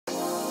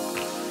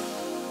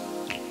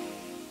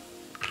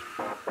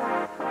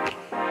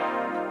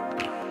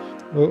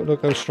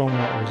Look how strong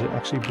that was. It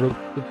actually broke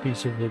the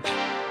piece of wood.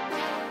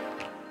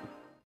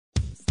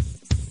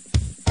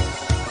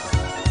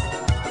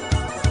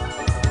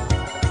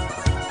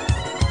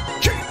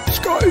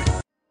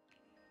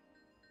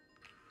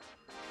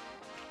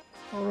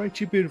 Alright,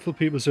 you beautiful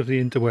peoples of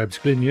the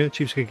interwebs, Glyn here,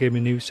 Cheapskate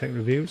Gaming News Tech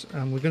Reviews,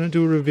 and we're going to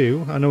do a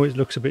review. I know it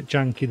looks a bit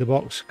janky, the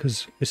box,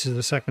 because this is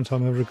the second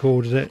time I've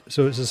recorded it,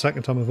 so it's the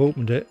second time I've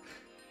opened it.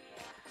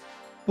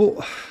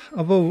 But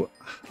although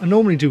I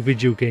normally do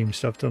video game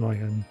stuff, don't I,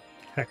 and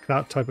heck,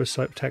 that type of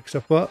tech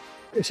stuff, but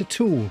it's a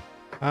tool,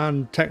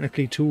 and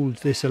technically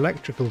this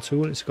electrical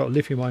tool, it's got a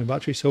lithium-ion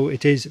battery, so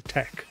it is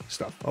tech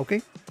stuff,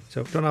 okay?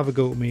 So don't have a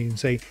go at me and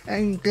say,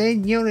 "Oh,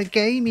 Glenn, you're a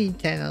gaming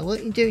channel, what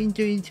are you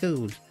doing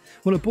tools?"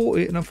 Well, I bought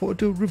it and I thought I'd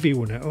do a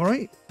review on it,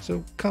 alright?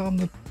 So calm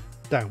them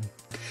down.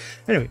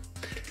 Anyway,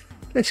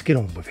 let's get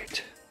on with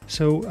it.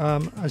 So,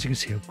 as you can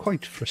see, I'm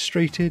quite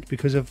frustrated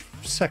because of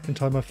the second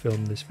time I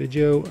filmed this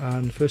video,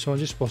 and first one I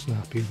just wasn't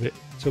happy with it.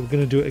 So we're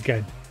going to do it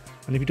again.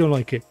 And if you don't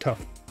like it,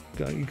 tough.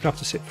 You're going to have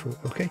to sit through it,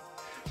 okay?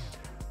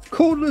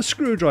 Cordless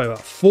screwdriver,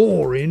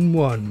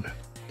 4-in-1.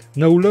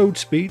 No load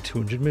speed,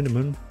 200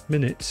 minimum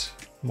minutes.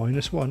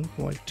 -1,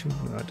 like 2,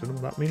 I don't know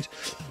what that means.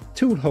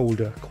 Tool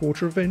holder,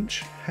 1/4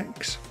 inch,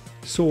 hex.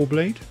 Saw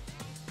blade,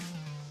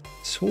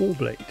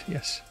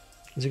 yes,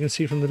 as you can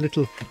see from the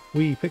little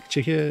wee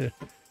picture here,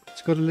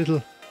 it's got a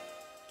little,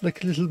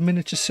 like a little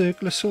miniature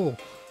circular saw.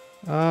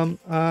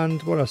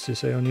 And what else to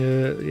say on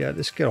here? Yeah,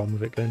 let's get on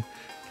with it, Glenn.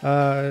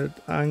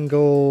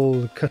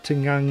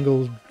 Cutting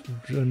angle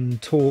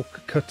and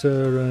torque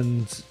cutter,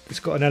 and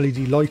it's got an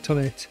LED light on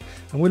it,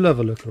 and we'll have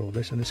a look at all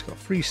this. And it's got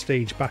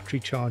 3-stage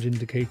battery charge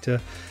indicator,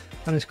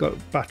 and it's got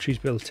batteries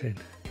built in.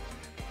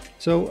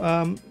 So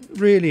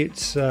really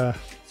it's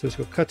so it's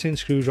got cut-in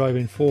screwdriver,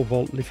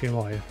 4-volt lithium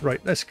ion.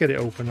 Right, let's get it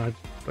open.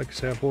 Like I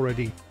say, I've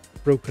already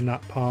broken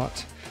that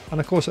part,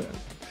 and of course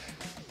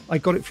I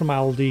got it from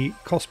Aldi.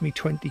 Cost me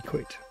 20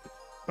 quid,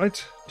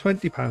 right?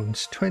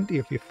 £20, 20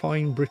 of your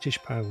fine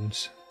British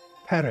pounds.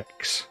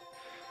 Perex,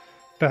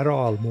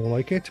 Beral more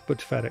like it, but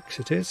Ferex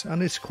it is,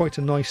 and it's quite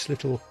a nice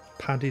little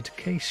padded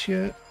case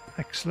here.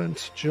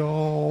 Excellent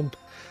job.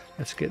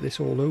 Let's get this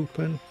all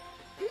open.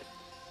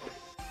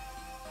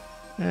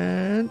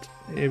 And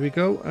here we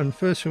go, and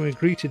first thing we're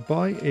greeted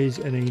by is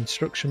an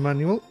instruction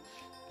manual,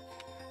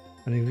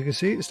 and as you can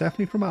see, it's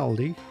definitely from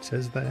Aldi, it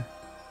says there.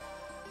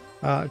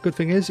 Good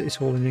thing is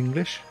it's all in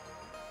English.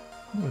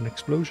 Oh, an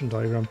explosion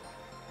diagram.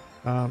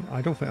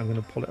 I don't think I'm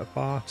going to pull it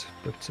apart,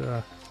 but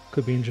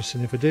could be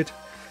interesting if I did.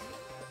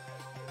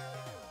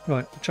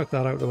 Right, chuck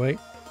that out of the way.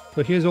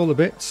 So here's all the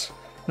bits.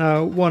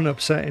 Now, one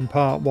upsetting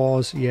part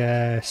was,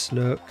 yes,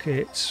 look,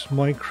 it's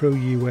micro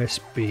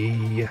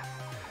USB.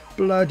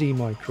 Bloody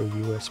micro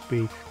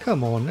USB.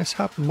 Come on, let's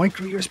have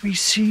micro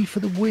USB-C for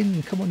the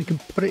win. Come on, you can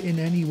put it in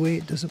any way,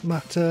 it doesn't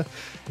matter.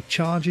 It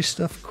charges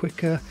stuff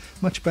quicker,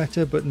 much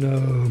better, but no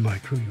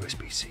micro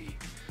USB-C.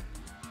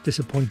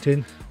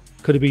 Disappointing.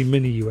 Could have been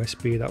mini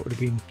USB, that would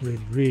have been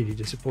really, really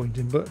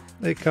disappointing, but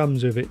it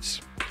comes with its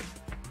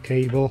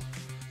cable,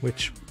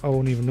 which I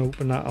won't even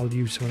open that, I'll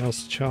use someone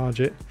else to charge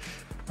it.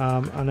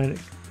 And then it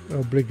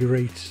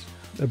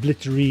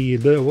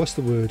what's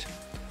the word?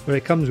 Well,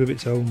 it comes with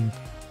its own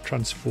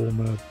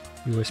transformer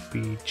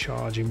USB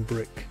charging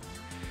brick.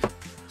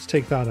 Let's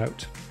take that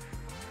out.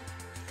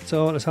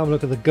 So let's have a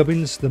look at the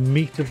gubbins, the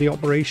meat of the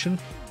operation.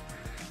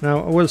 Now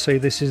I will say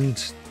this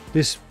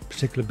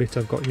particular bit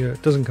I've got here,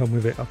 it doesn't come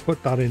with it. I've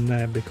put that in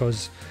there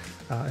because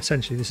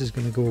essentially this is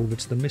going to go over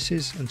to the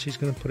missus, and she's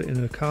going to put it in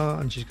her car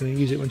and she's going to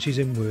use it when she's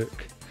in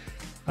work.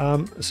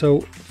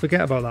 So forget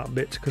about that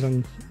bit, because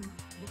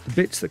the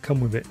bits that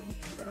come with it,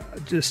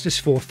 just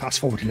for fast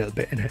forward a little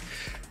bit in it,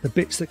 the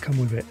bits that come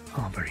with it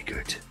aren't very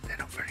good. They're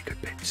not very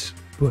good bits,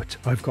 but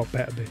I've got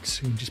better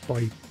bits. You can just buy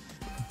a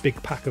big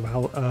pack of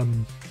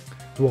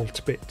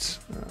Walt bits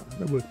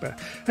that work better.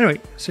 Anyway,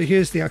 so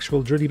here's the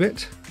actual drilly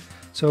bit.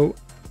 So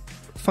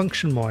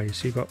function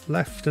wise, you've got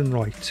left and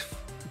right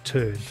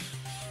turn,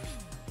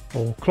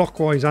 or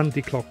clockwise,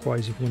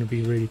 anti-clockwise if you want to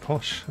be really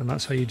posh, and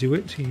that's how you do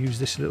it. You use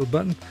this little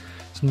button.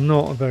 It's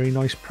not a very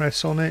nice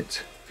press on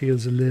it,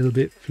 feels a little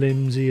bit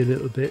flimsy, a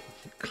little bit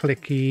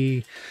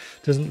clicky,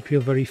 doesn't feel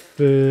very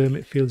firm.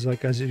 It feels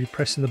like as if you're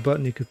pressing the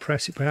button you could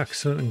press it by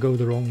accident and go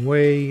the wrong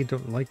way.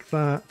 Don't like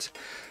that.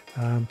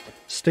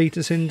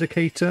 Status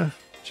indicator,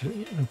 which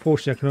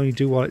unfortunately I can only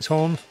do while it's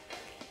on,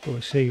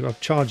 but see, I've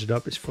charged it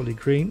up, it's fully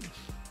green.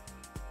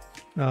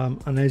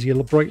 And there's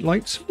your bright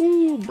lights.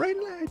 Ooh, bright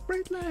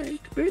light,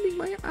 burning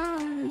my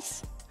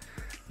eyes.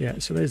 Yeah,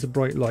 so there's the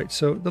bright light.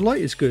 So the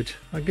light is good,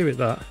 I'll give it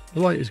that. The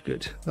light is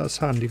good, that's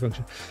handy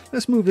function.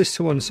 Let's move this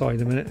to one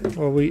side a minute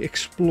while we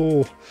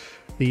explore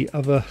the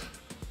other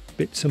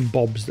bits and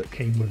bobs that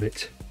came with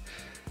it.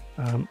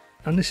 And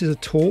this is a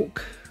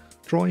torque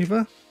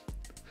driver.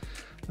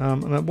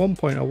 And at one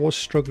point I was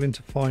struggling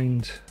to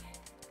find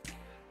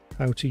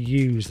how to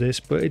use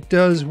this, but it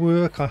does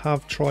work. I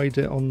have tried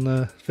it on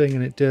the thing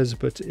and it does,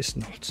 but it's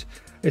not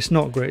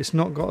great. It's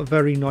not got a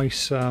very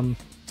nice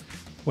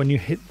when you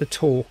hit the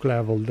torque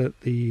level,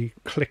 that the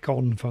click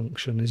on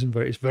function isn't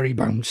very, it's very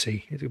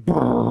bouncy. It's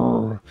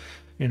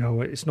you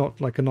know, it's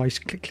not like a nice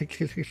click, click,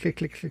 click, click, click,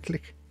 click, click,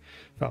 click,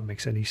 if that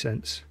makes any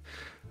sense.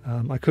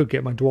 I could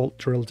get my DeWalt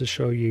drill to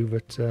show you,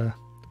 but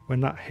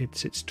when that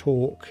hits its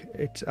torque,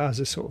 it has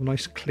a sort of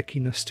nice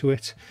clickiness to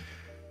it.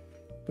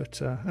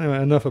 But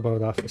anyway, enough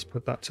about that. Let's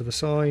put that to the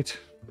side.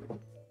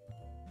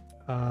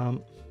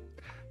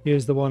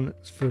 Here's the one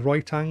for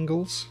right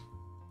angles.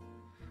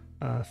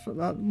 For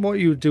that, what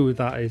you would do with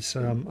that is,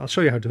 I'll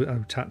show you how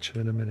to attach it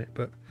in a minute,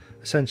 but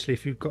essentially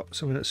if you've got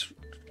something that's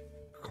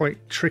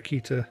quite tricky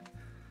to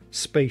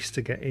space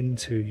to get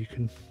into, you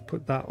can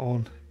put that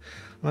on.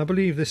 And I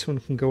believe this one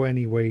can go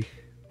any way,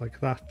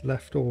 like that,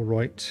 left or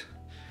right.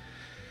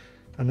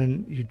 And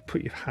then you'd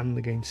put your hand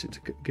against it to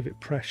give it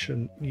pressure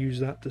and use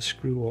that to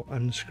screw or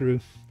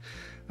unscrew.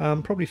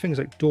 Probably things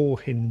like door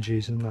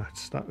hinges and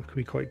that could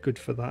be quite good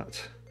for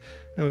that.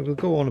 Anyway, we'll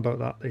go on about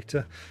that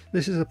later.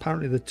 This is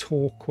apparently the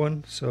torque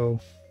one, so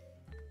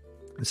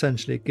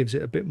essentially it gives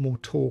it a bit more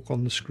torque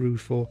on the screw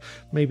for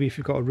maybe if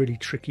you've got a really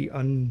tricky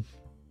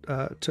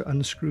to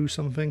unscrew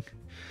something.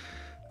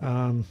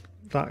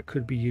 That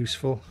could be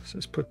useful. So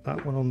let's put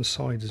that one on the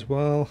side as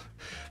well.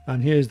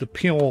 And here's the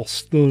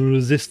pièce de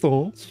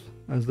résistance,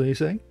 as they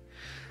say.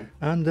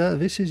 And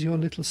this is your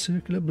little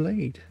circular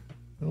blade.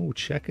 Oh,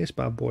 check this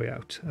bad boy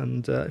out.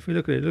 And if we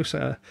look at it,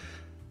 it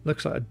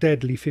looks like a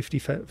deadly 50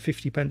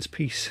 pence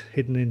piece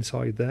hidden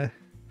inside there.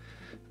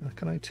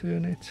 Can I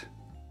turn it?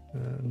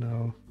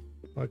 No.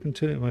 I can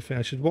turn it with my finger.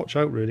 I should watch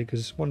out really,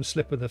 because one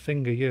slip of the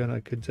finger here and I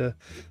could,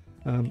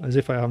 as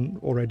if I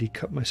haven't already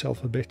cut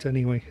myself a bit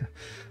anyway.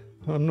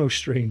 I'm no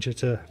stranger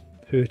to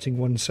hurting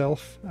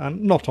oneself,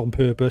 and not on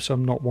purpose.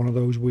 I'm not one of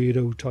those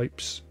weirdo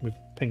types with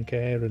pink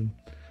hair and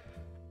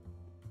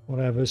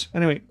whatevers.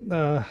 Anyway,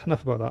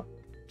 enough about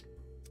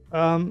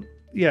that.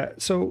 Yeah,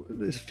 so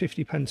there's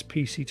 50 pence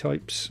PC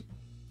types.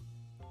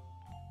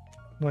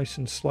 Nice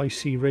and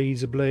slicey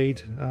razor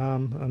blade.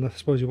 And I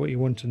suppose what you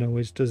want to know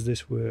is, does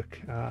this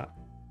work?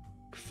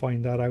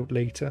 Find that out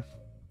later.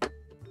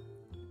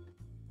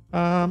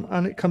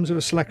 And it comes with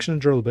a selection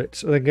of drill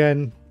bits. And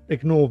again,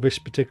 ignore this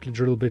particular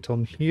drill bit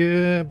on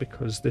here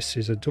because this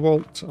is a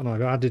DeWalt and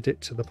I've added it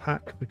to the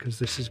pack because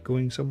this is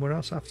going somewhere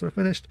else after I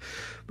finished.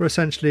 But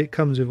essentially it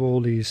comes with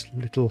all these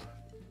little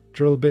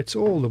drill bits,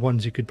 all the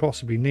ones you could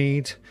possibly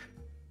need,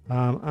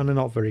 and they're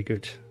not very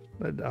good.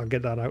 I'll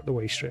get that out the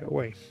way straight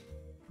away.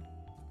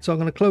 So I'm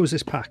going to close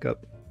this pack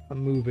up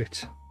and move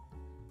it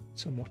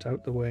somewhat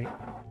out the way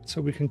so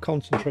we can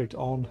concentrate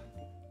on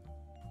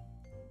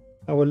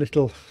our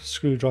little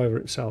screwdriver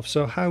itself.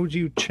 So how do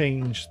you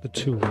change the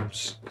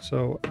tools?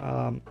 So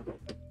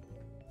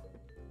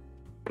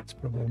let's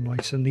put them all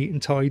nice and neat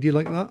and tidy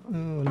like that.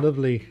 Oh,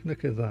 lovely.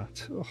 Look at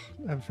that. Oh,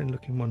 everything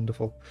looking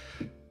wonderful.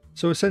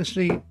 So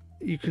essentially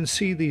you can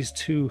see these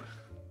two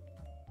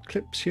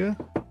clips here.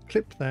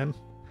 Clip them.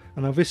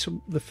 And now this,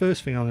 the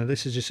first thing on it,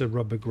 this is just a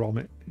rubber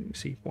grommet. You can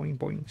see, boing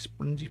boing,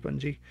 spongy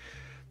spongy.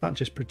 That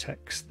just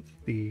protects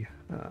the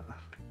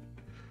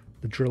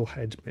drill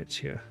head bits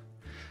here.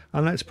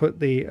 And let's put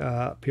the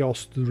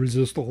pièce de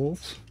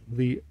résistance,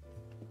 the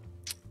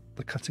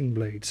cutting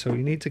blade. So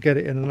you need to get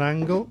it in an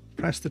angle,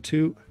 press the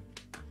two,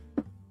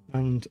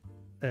 and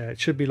it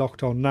should be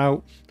locked on.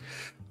 Now,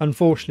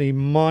 unfortunately,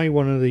 my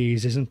one of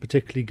these isn't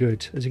particularly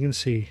good. As you can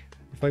see,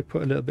 if I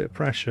put a little bit of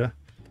pressure,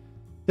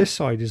 this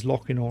side is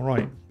locking all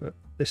right, but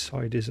this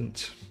side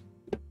isn't.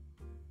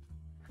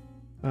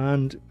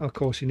 And of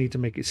course, you need to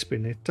make it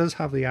spin. It does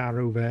have the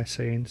arrow there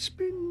saying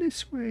spin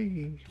this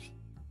way.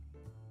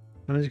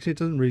 And as you can see, it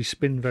doesn't really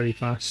spin very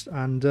fast.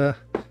 And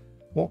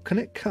what can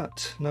it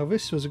cut? Now,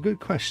 this was a good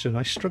question.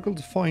 I struggled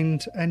to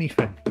find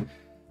anything.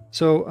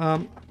 So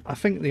I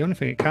think the only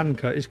thing it can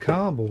cut is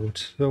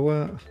cardboard.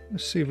 So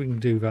let's see if we can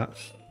do that.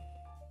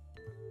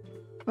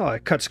 Oh,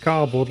 it cuts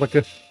cardboard like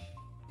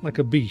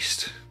a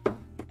beast.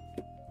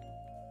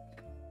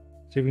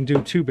 So you can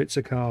do 2 bits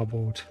of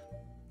cardboard.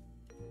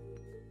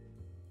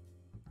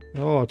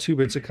 Oh, 2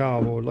 bits of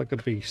cardboard like a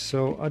beast.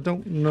 So I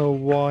don't know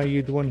why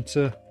you'd want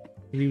to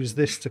use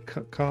this to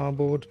cut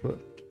cardboard, but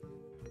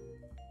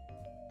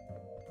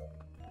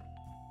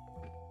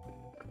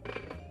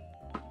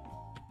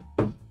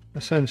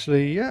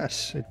essentially,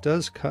 yes, it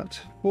does cut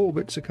 4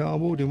 bits of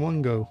cardboard in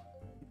one go.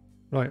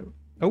 Right,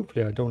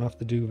 hopefully I don't have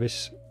to do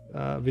this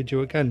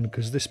video again,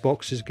 because this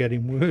box is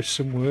getting worse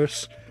and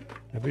worse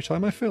every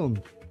time I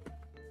film.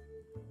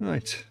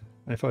 Right,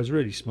 and if I was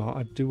really smart,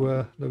 I'd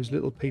do those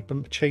little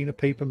chain of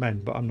paper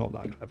men, but I'm not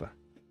that clever.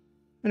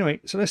 Anyway,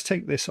 so let's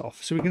take this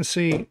off so we can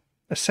see.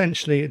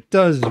 Essentially, it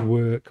does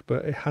work,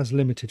 but it has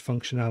limited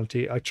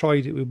functionality. I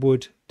tried it with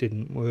wood,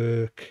 didn't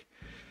work.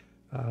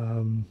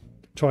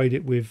 Tried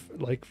it with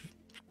like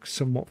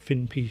somewhat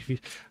thin PVC.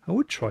 I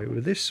would try it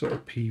with this sort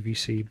of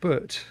PVC,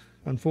 but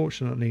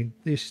unfortunately,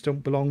 these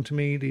don't belong to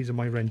me. These are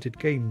my rented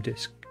game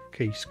disc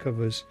case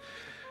covers.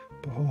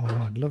 But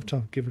oh, I'd love to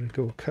have given it a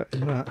go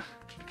cutting that.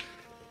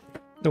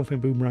 Don't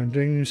think boomerang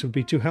rings would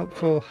be too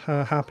helpful.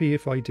 Happy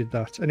if I did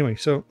that. Anyway,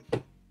 so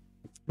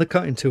The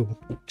cutting tool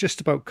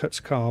just about cuts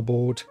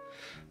cardboard,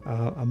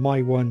 and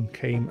my one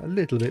came a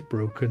little bit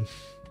broken,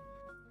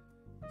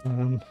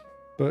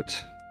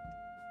 but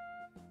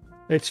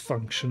it's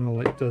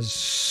functional. It does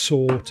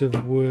sort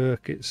of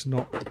work. It's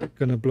not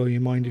going to blow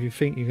your mind. If you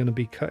think you're going to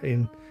be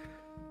cutting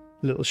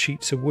little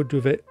sheets of wood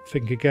with it,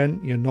 think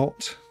again, you're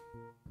not.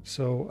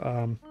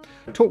 So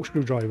torque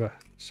screwdriver,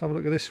 let's have a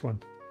look at this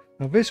one.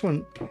 Now this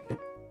one,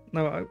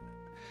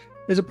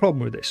 there's a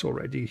problem with this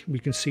already. We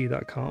can see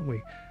that, can't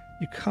we?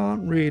 You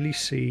can't really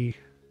see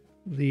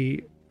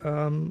the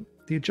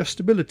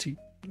adjustability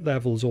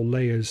levels or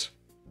layers.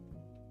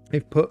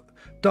 They've put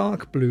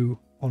dark blue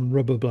on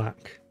rubber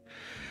black.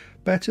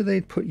 Better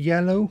they'd put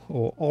yellow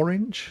or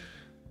orange.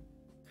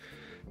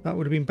 That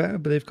would have been better,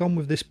 but they've gone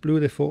with this blue.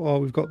 They thought, oh,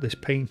 we've got this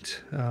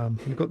paint,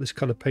 we've got this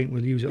colour paint,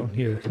 we'll use it on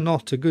here.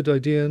 Not a good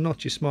idea,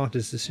 not your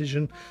smartest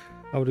decision.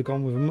 I would have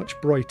gone with a much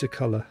brighter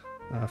colour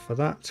for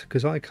that,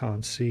 because I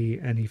can't see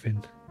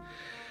anything.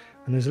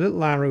 And there's a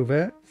little arrow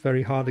there,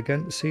 very hard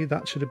again to see.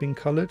 That should have been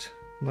coloured,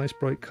 nice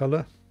bright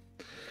colour.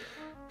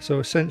 So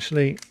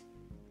essentially,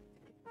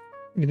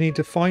 you need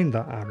to find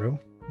that arrow,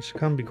 which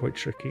can be quite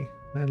tricky,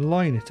 then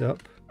line it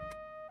up.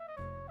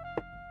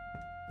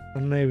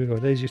 And there we go,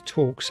 there's your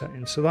torque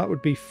setting. So that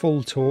would be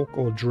full torque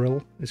or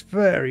drill. It's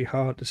very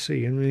hard to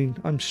see. I mean,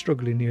 I'm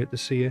struggling here to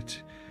see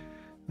it,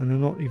 and I'm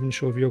not even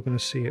sure if you're going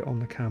to see it on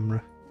the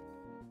camera.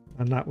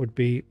 And that would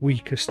be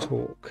weakest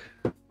torque.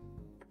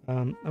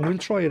 And we'll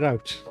try it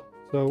out.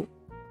 So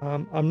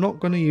I'm not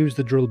going to use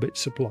the drill bit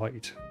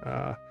supplied.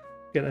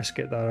 Let's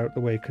get that out of the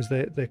way, because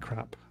they're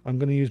crap. I'm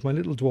going to use my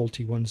little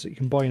Dwalty ones that you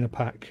can buy in a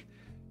pack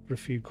for a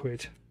few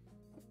quid.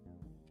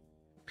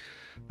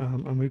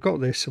 And we've got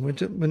this,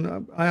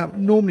 and I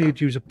normally would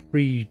use a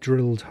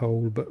pre-drilled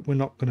hole, but we're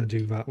not going to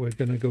do that. We're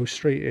going to go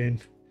straight in.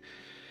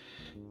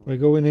 We're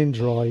going in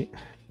dry.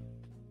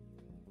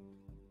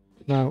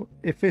 Now,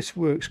 if this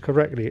works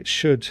correctly, it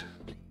should.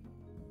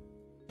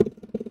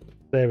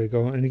 There we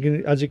go.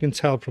 And as you can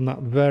tell from that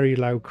very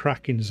loud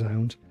cracking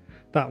sound,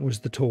 that was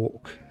the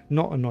torque.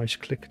 Not a nice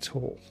click at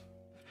all.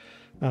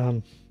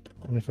 And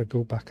if I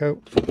go back out,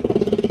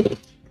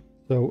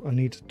 so I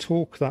need to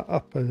torque that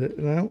up a bit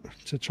now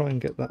to try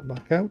and get that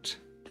back out,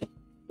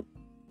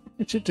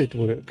 which it did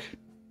work.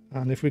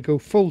 And if we go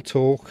full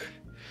torque,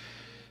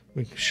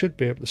 we should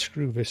be able to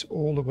screw this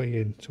all the way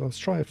in. So let's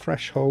try a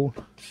fresh hole.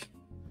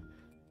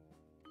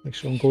 Make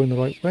sure I'm going the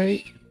right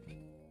way.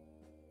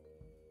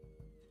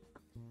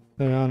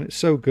 And it's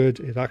so good,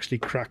 it actually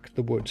cracked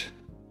the wood.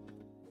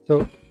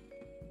 So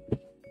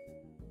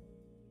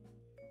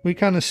we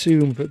can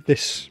assume that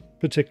this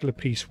particular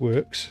piece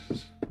works.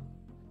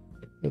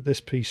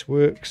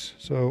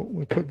 So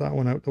we put that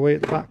one out the way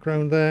at the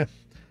background there.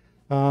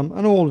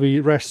 And all the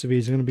rest of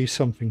these are going to be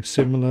something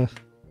similar.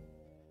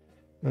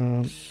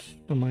 Am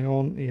I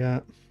on?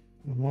 Yeah,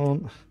 I'm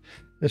on.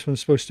 This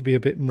one's supposed to be a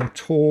bit more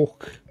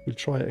torque. We'll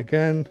try it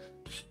again.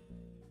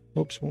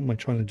 Oops, what am I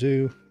trying to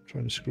do? I'm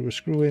trying to screw a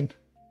screw in.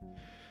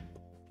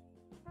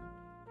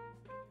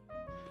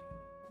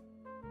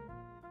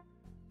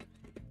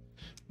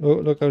 Oh,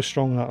 look how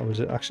strong that was.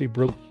 It actually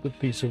broke the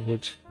piece of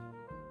wood.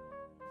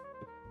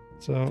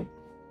 So,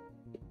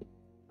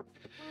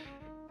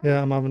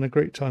 yeah, I'm having a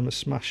great time of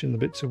smashing the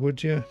bits of wood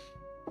here.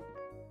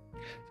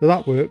 So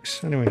that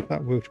works. Anyway,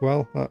 that worked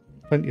well.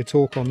 Plenty of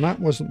torque on that,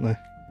 wasn't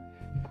there?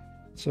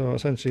 So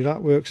essentially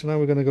that works. Now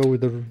we're going to go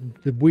with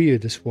the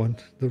weirdest one,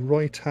 the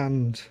right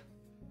hand,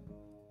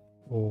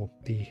 or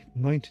the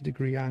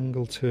 90-degree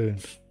angle turn.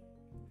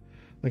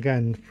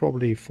 Again,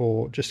 probably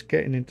for just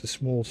getting into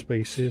small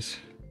spaces.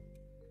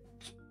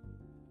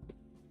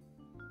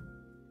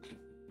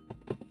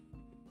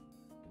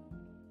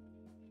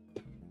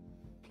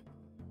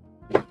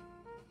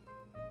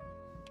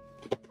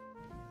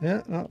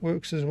 Yeah, that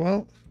works as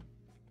well.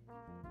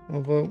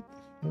 Although,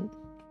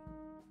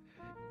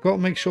 got to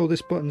make sure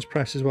this button's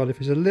pressed as well.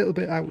 If it's a little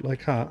bit out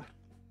like that,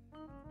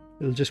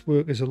 it'll just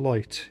work as a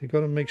light. You've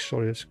got to make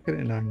sure, let's get it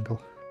an angle.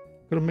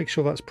 Got to make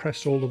sure that's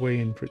pressed all the way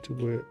in for it to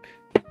work.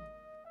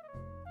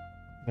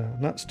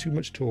 And that's too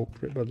much torque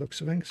for it by the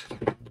looks of things.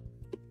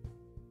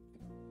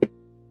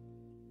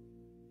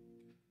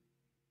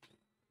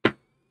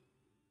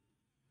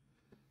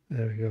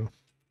 There we go.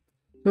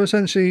 So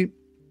essentially,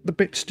 the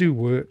bits do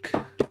work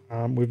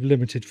with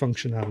limited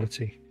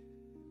functionality.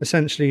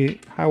 Essentially,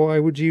 how I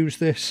would use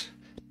this,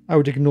 I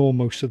would ignore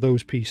most of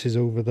those pieces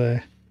over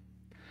there.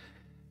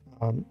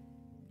 And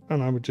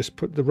I would just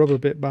put the rubber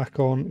bit back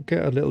on,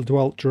 get a little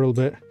dwelt drill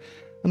bit,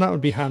 and that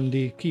would be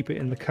handy. Keep it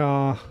in the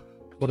car,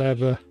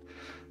 whatever.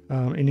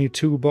 In your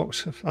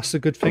toolbox. That's the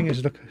good thing,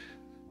 is look,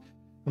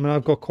 I mean,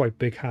 I've got quite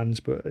big hands,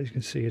 but as you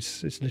can see,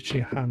 it's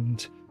literally a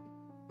hand.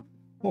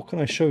 What can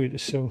I show you to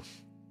show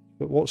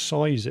but what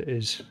size it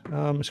is?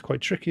 It's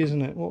quite tricky,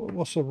 isn't it?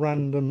 What's a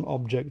random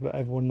object that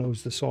everyone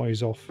knows the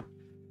size of?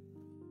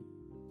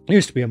 It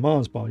used to be a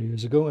Mars bar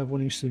years ago.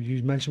 Everyone used to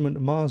use measurement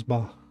of Mars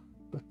bar,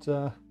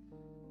 but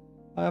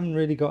I haven't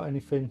really got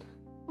anything.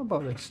 What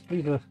about this?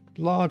 These are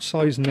large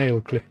size nail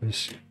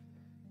clippers,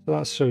 so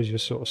that shows you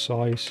sort of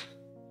size.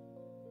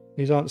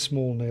 These aren't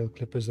small nail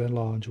clippers, they're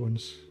large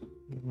ones.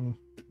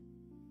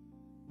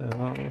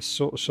 That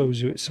sort of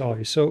shows you its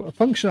size. So a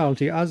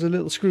functionality as a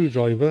little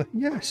screwdriver,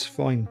 yes,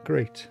 fine,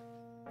 great.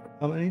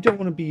 And you don't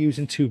want to be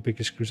using too big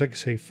a screws. Like I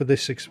say, for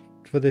this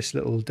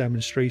little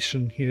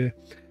demonstration here,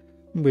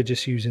 we're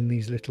just using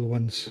these little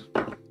ones.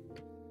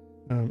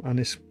 And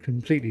it's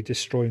completely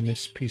destroying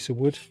this piece of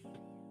wood.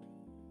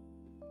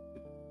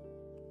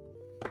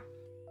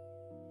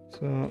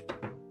 So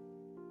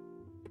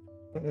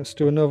let's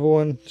do another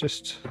one.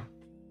 Just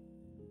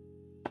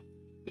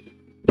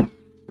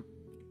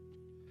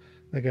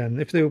again,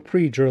 if they were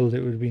pre-drilled,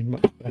 it would have been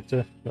much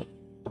better. But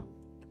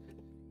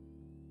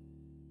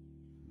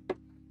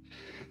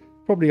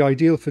probably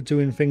ideal for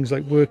doing things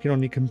like working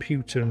on your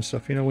computer and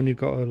stuff. You know, when you've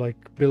got to like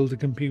build a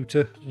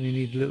computer and you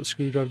need a little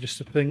screwdriver just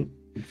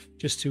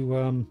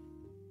to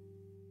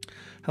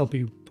help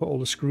you put all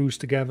the screws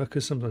together,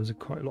 because sometimes there's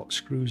quite a lot of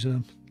screws in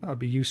them. That would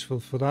be useful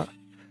for that.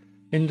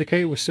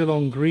 Indicator, we're still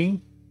on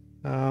green.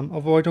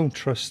 Although I don't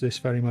trust this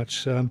very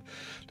much. The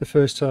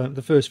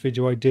first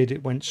video I did,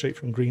 it went straight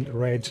from green to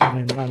red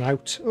and then ran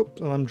out. Oh,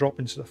 and I'm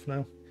dropping stuff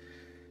now.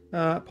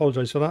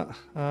 Apologise for that.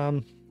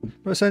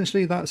 But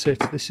essentially that's it.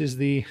 This is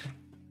the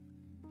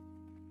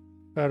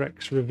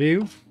Ferex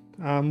review.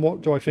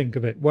 What do I think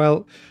of it?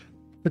 Well,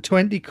 for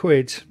 20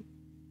 quid,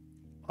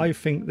 I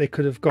think they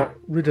could have got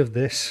rid of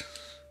this.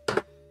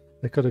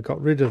 They could have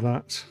got rid of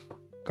that.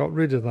 Got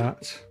rid of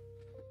that.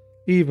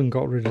 Even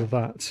got rid of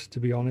that, to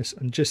be honest,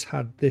 and just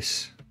had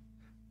this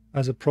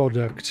as a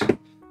product.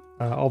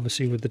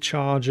 Obviously with the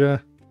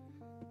charger,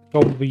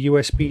 probably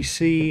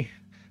USB-C.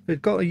 If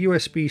it got a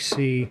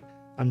USB-C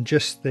and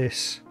just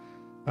this,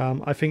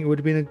 I think it would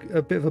have been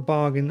a bit of a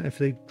bargain if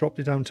they dropped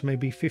it down to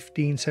maybe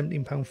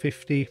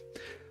 £17,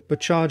 but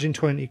charging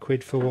 20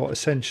 quid for what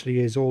essentially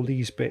is all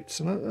these bits,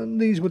 and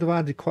these would have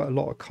added quite a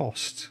lot of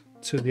cost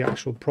to the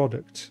actual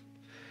product.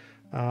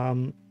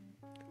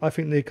 I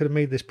think they could have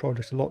made this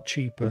product a lot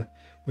cheaper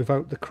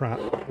without the crap,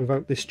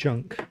 without this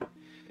junk.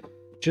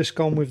 Just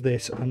gone with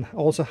this, and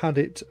also had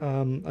it, I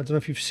don't know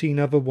if you've seen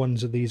other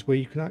ones of these where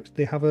you can actually,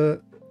 they have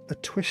a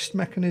twist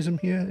mechanism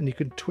here, and you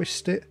can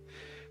twist it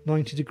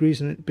 90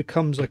 degrees and it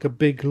becomes like a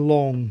big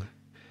long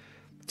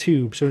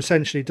tube. So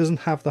essentially it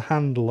doesn't have the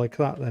handle like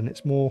that then,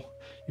 it's more,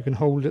 you can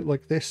hold it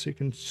like this, so you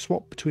can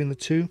swap between the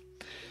two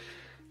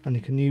and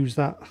you can use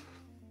that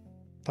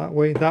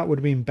way. That would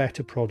have been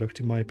better product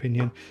in my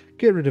opinion.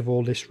 Get rid of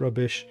all this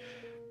rubbish,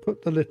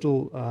 put the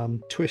little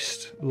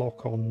twist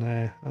lock on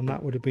there, and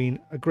that would have been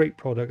a great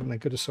product, and they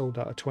could have sold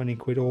that at 20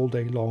 quid all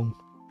day long.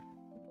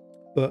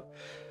 But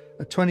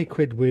at 20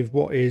 quid with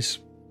what is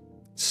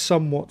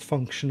somewhat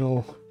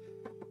functional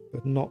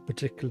but not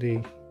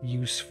particularly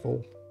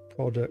useful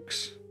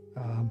products,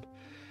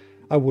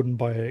 I wouldn't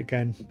buy it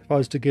again. If I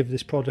was to give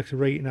this product a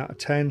rating out of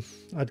 10,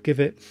 I'd give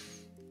it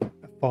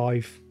a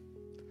 5.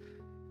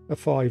 A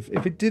 5.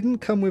 If it didn't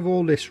come with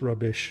all this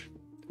rubbish,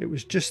 it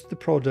was just the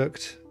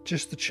product,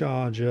 just the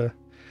charger,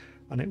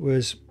 and it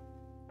was,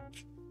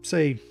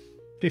 say,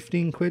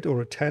 15 quid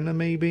or a tenner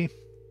maybe.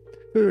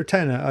 If it were a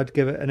tenner, I'd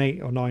give it an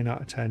 8 or 9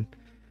 out of 10.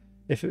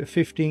 If it were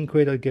 15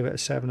 quid, I'd give it a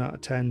 7 out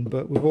of 10.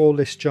 But with all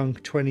this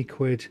junk, 20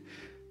 quid,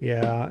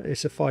 yeah,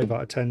 it's a 5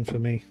 out of 10 for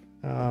me.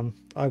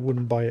 I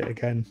wouldn't buy it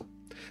again.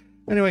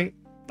 Anyway,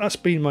 that's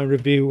been my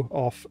review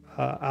of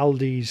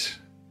Aldi's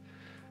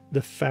the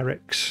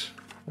Ferex.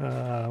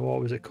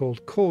 What was it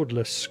called?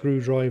 Cordless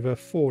screwdriver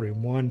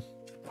 4-in-1.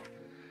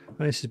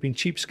 And this has been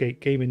Cheapskate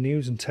Gaming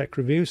News and Tech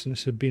Reviews, and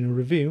this has been a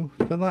review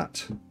for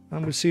that.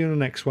 And we'll see you in the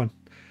next one.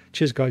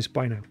 Cheers guys,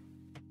 bye now.